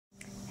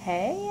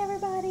Hey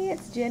everybody,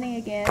 it's Jenny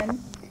again.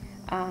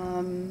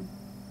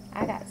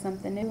 I got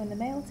something new in the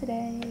mail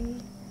today.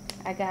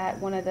 I got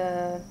one of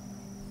the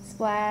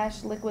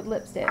Splash liquid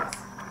lipsticks.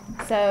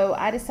 So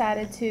I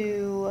decided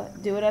to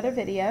do another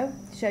video,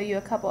 show you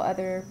a couple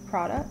other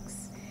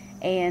products,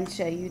 and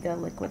show you the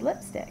liquid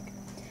lipstick.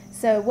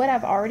 So what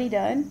I've already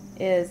done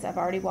is I've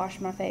already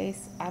washed my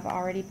face. I've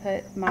already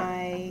put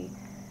my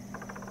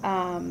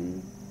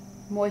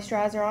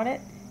moisturizer on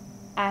it.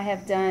 I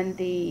have done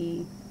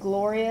the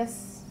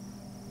Glorious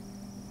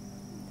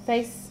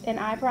face and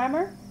eye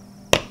primer,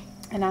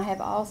 and I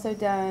have also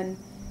done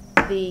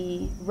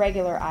the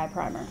regular eye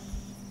primer.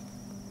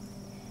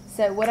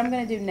 So what I'm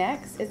going to do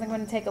next is I'm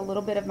going to take a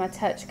little bit of my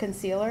Touch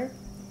concealer.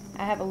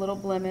 I have a little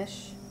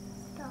blemish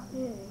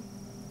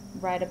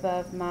right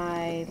above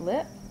my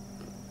lip,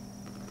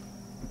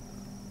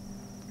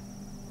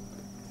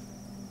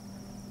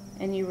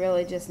 and you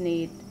really just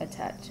need a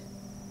touch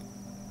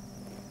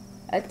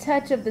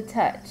of the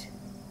touch.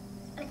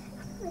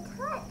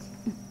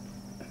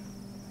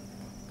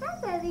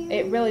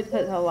 It really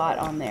puts a lot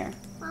on there.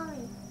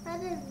 Mommy, that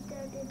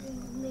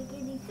doesn't make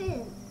any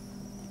sense.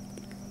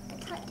 A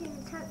touch and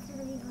a touch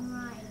isn't even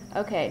right.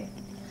 Okay,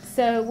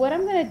 so what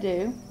I'm going to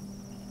do,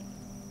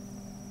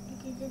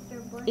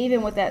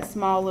 even with that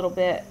small little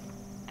bit,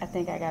 I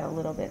think I got a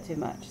little bit too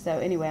much. So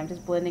anyway, I'm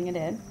just blending it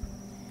in.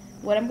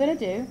 What I'm going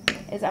to do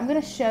is I'm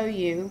going to show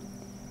you,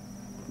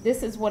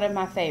 this is one of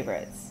my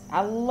favorites.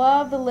 I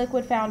love the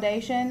liquid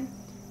foundation,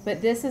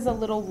 but this is a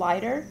little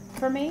lighter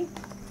for me.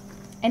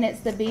 And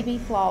it's the BB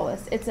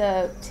Flawless. It's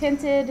a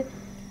tinted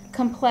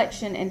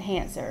complexion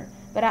enhancer,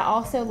 but I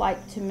also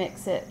like to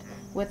mix it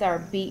with our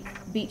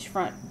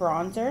Beachfront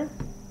bronzer.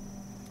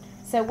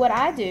 So what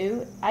I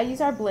do, I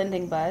use our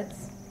blending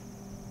buds.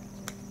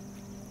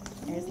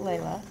 There's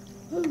Layla.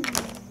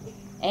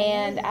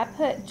 And I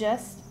put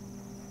just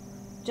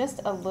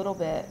a little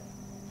bit,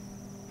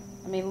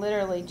 I mean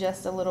literally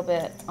just a little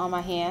bit on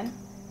my hand.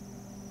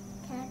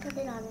 Can I put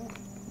it on it?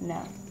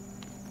 No.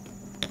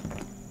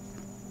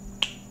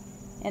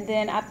 And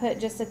then I put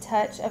just a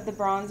touch of the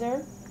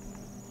bronzer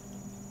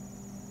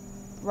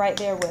right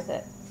there with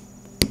it.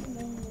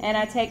 And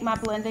I take my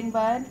blending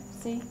bud,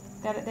 see,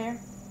 got it there?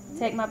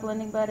 Take my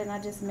blending bud and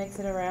I just mix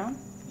it around.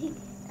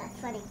 That's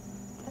funny.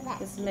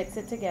 Just mix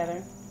it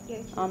together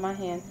on my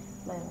hand.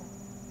 Layla,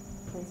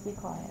 please be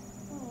quiet.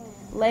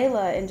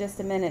 Layla, in just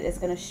a minute, is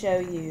going to show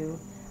you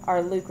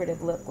our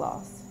lucrative lip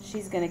gloss.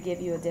 She's going to give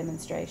you a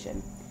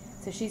demonstration.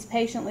 So she's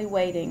patiently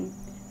waiting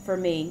for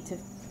me to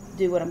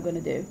do what I'm going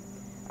to do.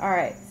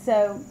 Alright,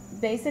 so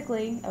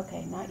basically,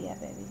 okay, not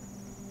yet, baby.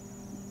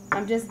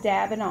 I'm just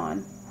dabbing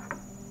on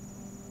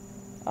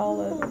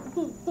all over.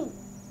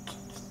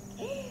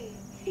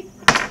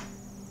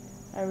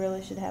 I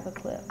really should have a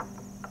clip.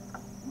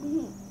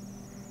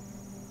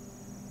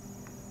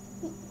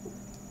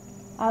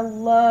 I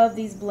love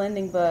these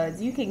blending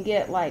buds. You can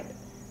get like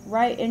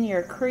right in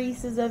your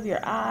creases of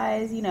your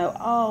eyes, you know,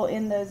 all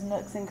in those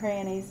nooks and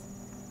crannies.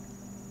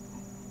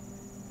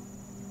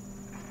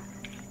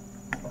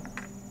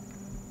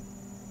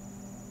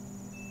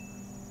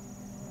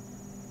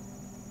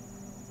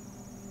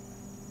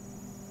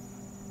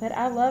 But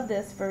I love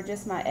this for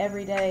just my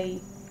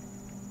everyday,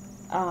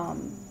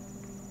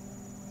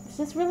 it's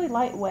just really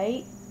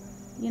lightweight,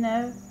 you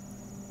know,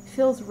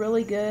 feels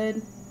really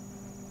good.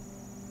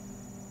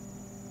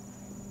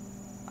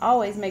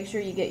 Always make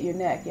sure you get your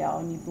neck, y'all,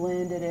 and you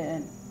blend it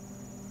in.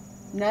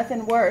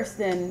 Nothing worse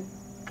than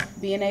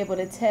being able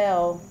to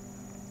tell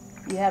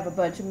you have a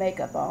bunch of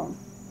makeup on.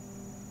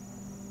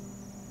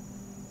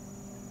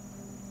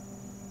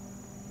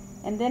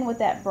 And then with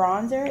that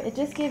bronzer, it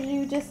just gives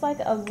you just like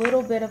a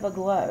little bit of a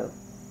glow.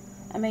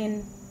 I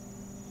mean,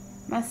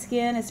 my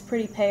skin is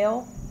pretty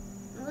pale.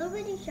 A little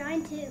bit of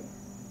shine too.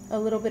 A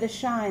little bit of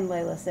shine,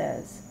 Layla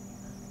says.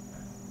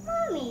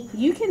 Mommy.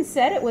 You can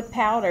set it with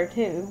powder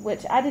too,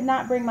 which I did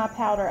not bring my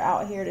powder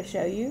out here to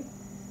show you.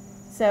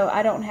 So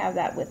I don't have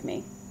that with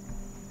me.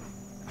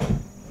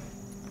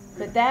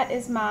 But that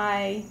is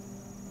my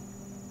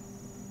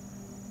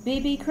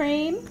BB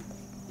cream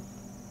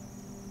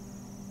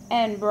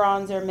and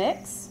bronzer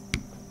mix.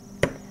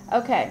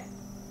 Okay,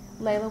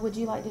 Layla, would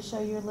you like to show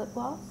your lip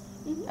gloss?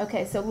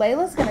 Okay, so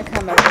Layla's going to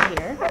come over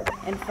here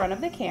in front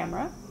of the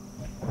camera.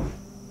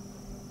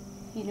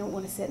 You don't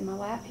want to sit in my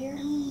lap here?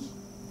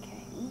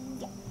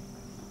 Okay.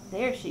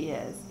 There she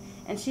is.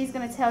 And she's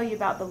going to tell you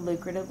about the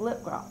lucrative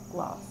lip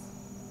gloss.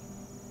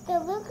 The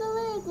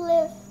lucrative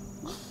lip.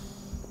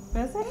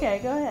 That's okay,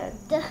 go ahead.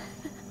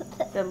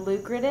 The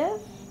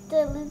lucrative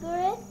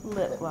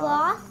lip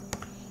gloss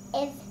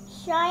is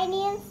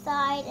shiny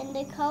inside and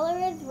the color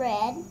is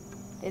red.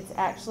 It's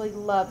actually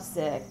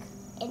Lovesick.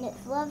 And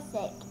it's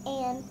Lovesick.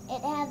 And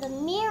it has a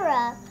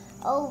mirror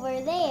over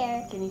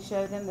there. Can you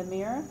show them the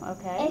mirror?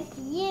 Okay. If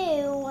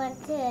you want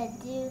to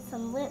do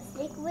some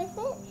lipstick with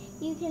it,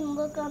 you can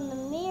look on the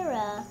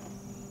mirror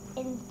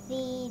and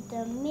see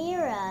the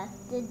mirror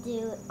to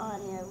do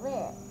on your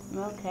lips.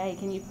 Okay,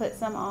 can you put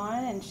some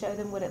on and show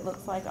them what it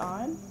looks like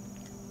on?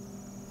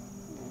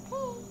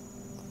 Okay.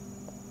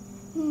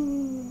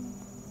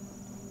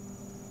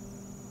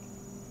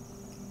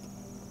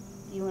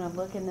 to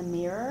look in the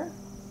mirror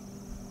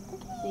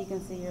so Okay. you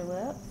can see your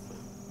lips.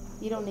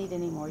 You don't need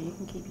any more. You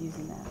can keep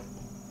using that.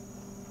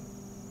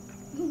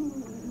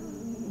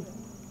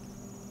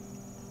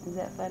 Is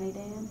that funny,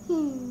 Dan?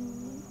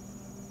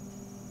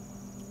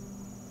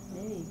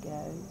 There you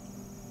go.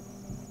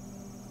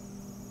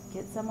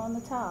 Get some on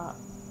the top.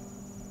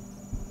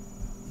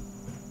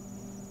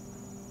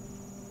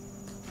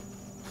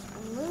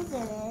 I'm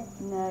losing it.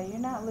 No, you're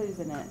not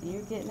losing it.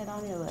 You're getting it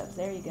on your lips.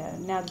 There you go.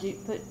 Now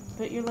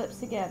put your lips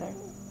together.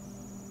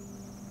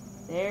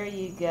 There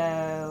you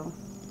go.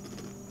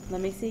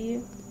 Let me see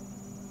you.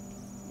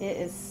 It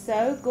is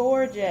so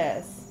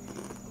gorgeous.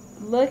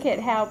 Look at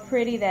how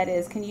pretty that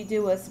is. Can you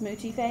do a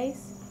smoochy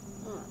face?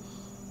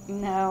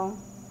 No.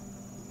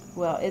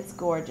 Well, it's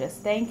gorgeous.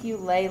 Thank you,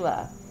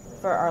 Layla,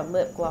 for our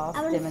lip gloss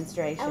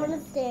demonstration. I want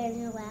to stay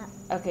in your lap.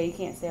 Okay, you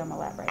can't stay on my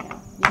lap right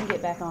now. You can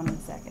get back on in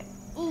a second.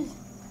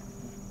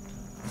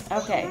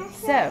 Okay,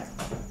 so.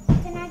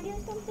 Can I do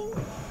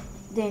something?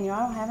 Daniel, I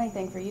don't have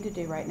anything for you to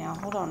do right now.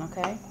 Hold on,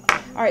 okay?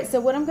 All right, so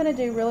what I'm going to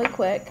do really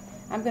quick,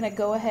 I'm going to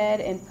go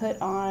ahead and put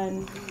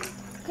on...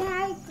 Can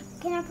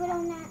I put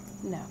on that?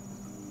 No.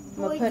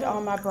 I'm going to put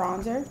on my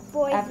bronzer.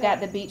 I've got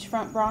the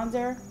beachfront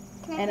bronzer.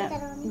 Can I put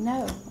that on?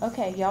 No.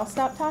 Okay, y'all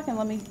stop talking.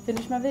 Let me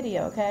finish my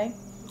video, okay?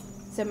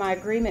 So my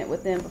agreement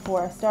with them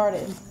before I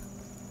started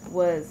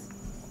was,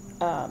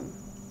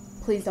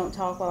 please don't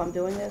talk while I'm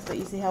doing this, but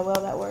you see how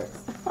well that works?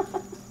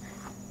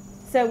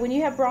 So when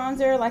you have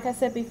bronzer, like I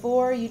said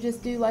before, you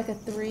just do like a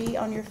 3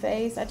 on your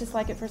face. I just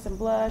like it for some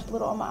blush, a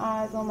little on my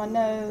eyes, on my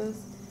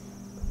nose.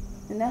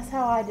 And that's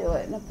how I do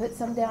it. And I put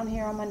some down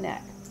here on my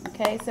neck.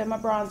 Okay, so my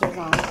bronzer's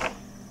on.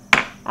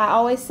 I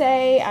always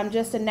say I'm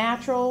just a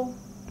natural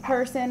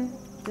person,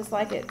 just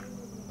like it,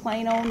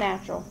 plain old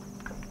natural.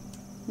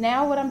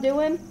 Now what I'm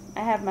doing,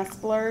 I have my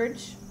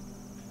Splurge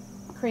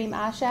cream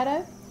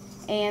eyeshadow.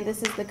 And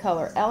this is the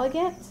color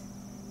Elegant.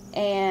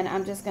 And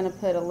I'm just going to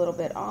put a little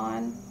bit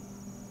on.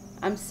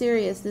 I'm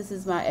serious, this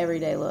is my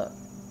everyday look.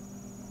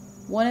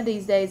 One of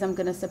these days I'm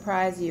going to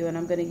surprise you and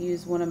I'm going to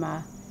use one of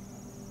my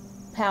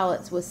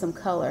palettes with some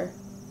color.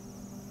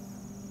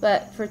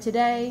 But for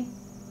today,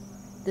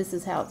 this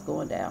is how it's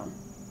going down.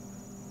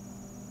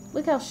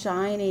 Look how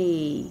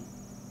shiny.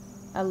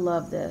 I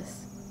love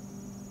this.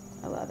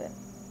 I love it.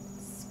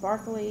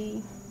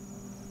 Sparkly.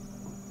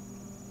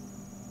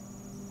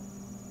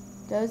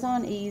 Goes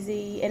on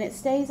easy and it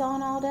stays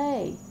on all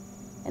day.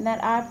 And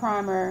that eye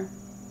primer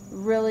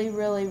really,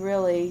 really,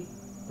 really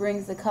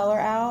brings the color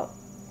out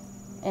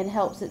and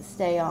helps it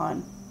stay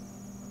on.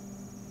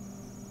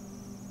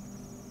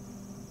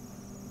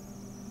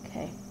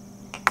 Okay,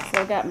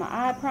 so I got my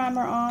eye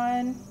primer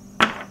on.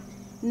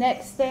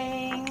 Next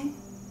thing,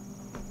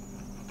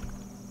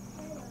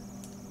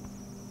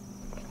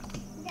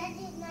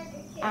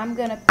 I'm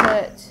gonna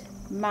put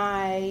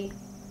my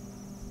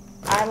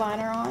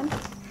eyeliner on,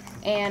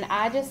 and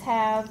I just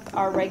have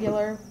our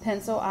regular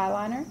pencil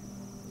eyeliner.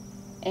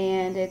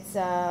 And it's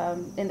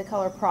in the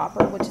color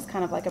Proper, which is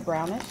kind of like a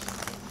brownish.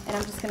 And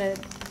I'm just going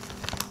to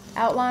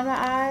outline my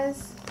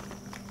eyes.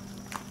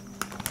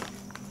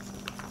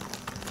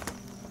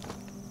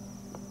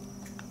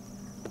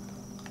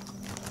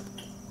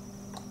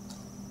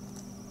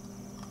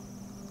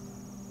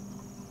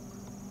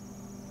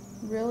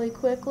 Really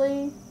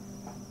quickly.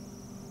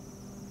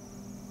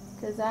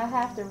 Because I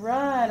have to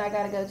run. I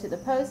got to go to the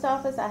post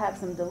office. I have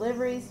some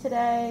deliveries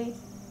today.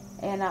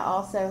 And I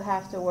also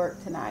have to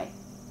work tonight.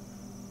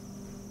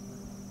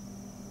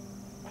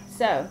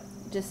 So,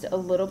 just a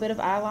little bit of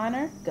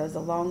eyeliner goes a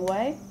long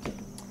way.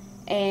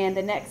 And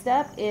the next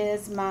up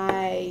is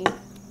my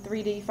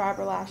 3D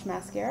Fiber Lash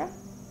Mascara.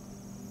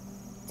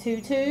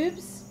 2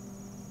 tubes.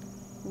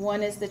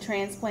 One is the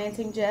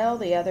transplanting gel,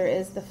 the other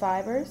is the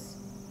fibers.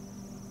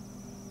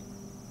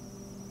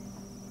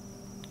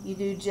 You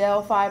do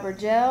gel, fiber,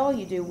 gel.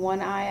 You do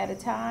one eye at a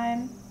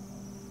time.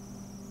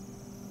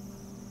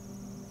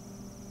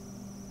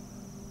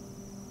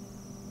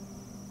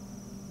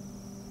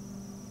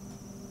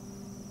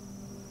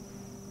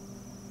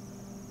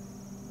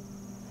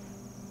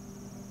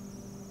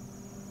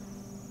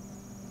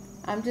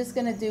 I'm just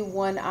going to do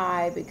one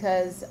eye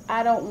because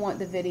I don't want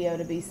the video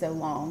to be so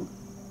long.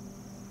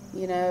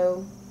 You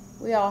know,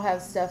 we all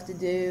have stuff to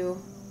do.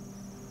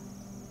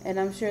 And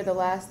I'm sure the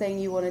last thing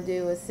you want to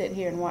do is sit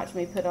here and watch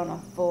me put on a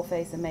full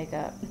face of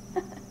makeup.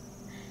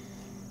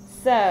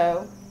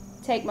 So,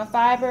 take my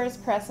fibers,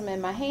 press them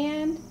in my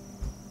hand.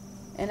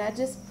 And I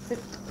just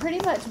pretty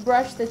much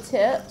brush the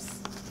tips.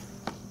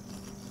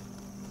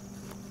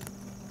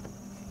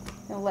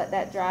 And let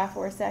that dry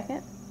for a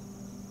second.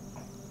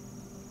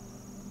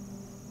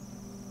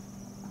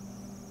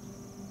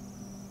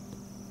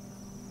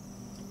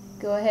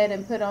 Go ahead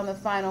and put on the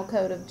final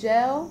coat of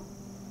gel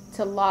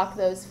to lock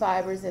those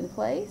fibers in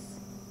place.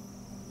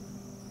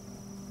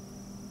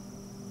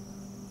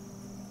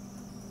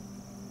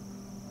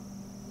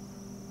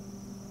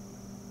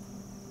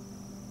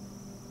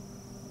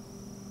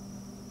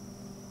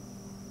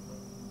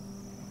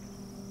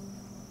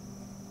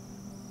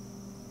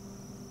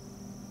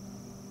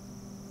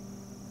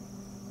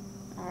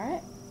 All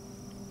right.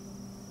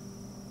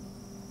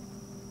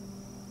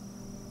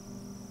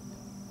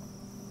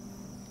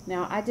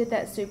 Now, I did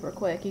that super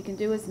quick. You can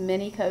do as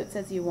many coats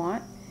as you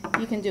want.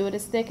 You can do it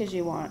as thick as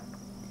you want.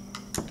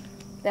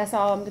 That's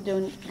all I'm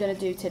gonna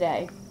do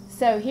today.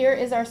 So here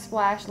is our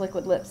Splash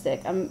liquid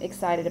lipstick. I'm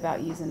excited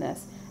about using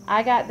this.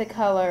 I got the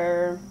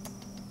color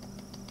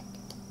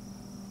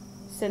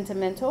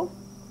Sentimental.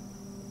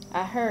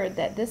 I heard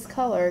that this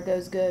color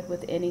goes good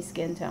with any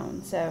skin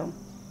tone. So,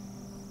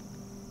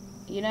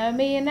 you know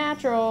me and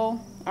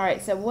natural.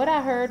 Alright, so what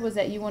I heard was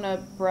that you want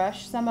to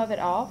brush some of it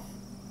off.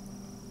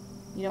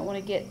 You don't want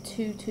to get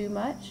too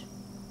much.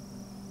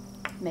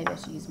 Maybe I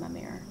should use my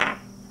mirror.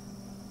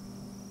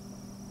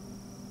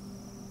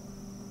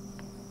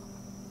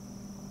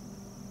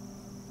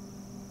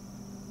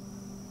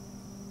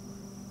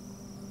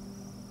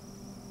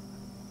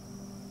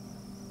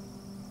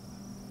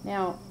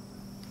 Now,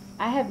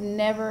 I have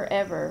never,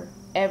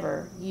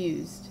 ever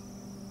used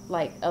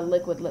like a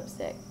liquid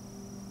lipstick.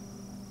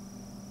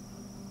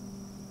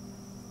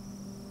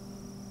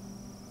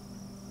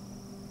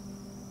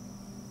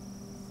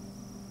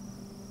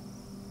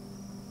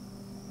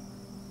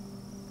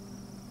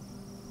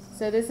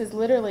 So this is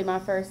literally my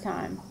first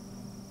time.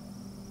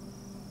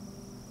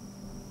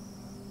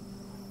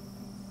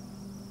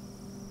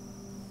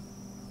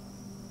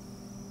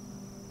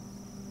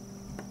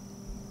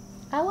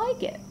 I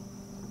like it.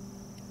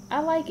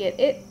 I like it.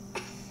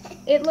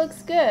 It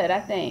looks good,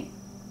 I think.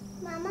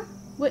 Mama?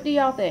 What do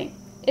y'all think?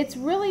 It's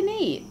really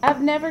neat.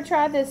 I've never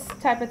tried this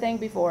type of thing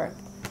before.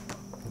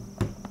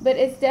 But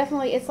it's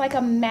definitely, it's like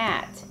a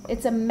matte.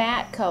 It's a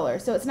matte color.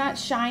 So it's not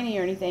shiny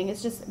or anything.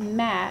 It's just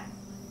matte.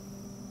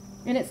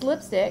 And it's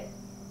lipstick.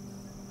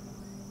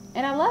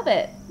 And I love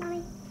it.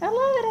 Mommy. I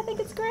love it. I think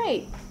it's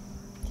great.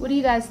 What do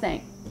you guys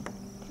think?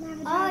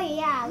 Oh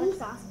yeah, it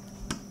looks awesome.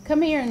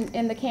 Come here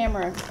in the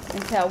camera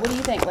and tell. What do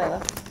you think,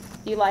 Layla?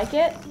 You like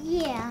it?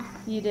 Yeah.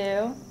 You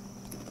do?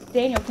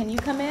 Daniel, can you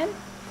come in?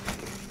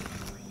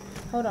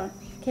 Hold on.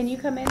 Can you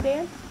come in,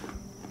 Dan?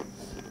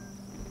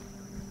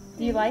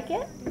 Do you like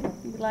it?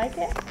 You like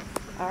it?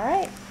 All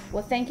right.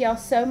 Well, thank y'all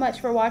so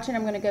much for watching.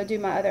 I'm going to go do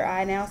my other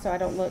eye now so I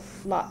don't look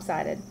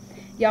lopsided.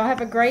 Y'all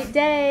have a great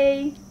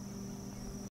day.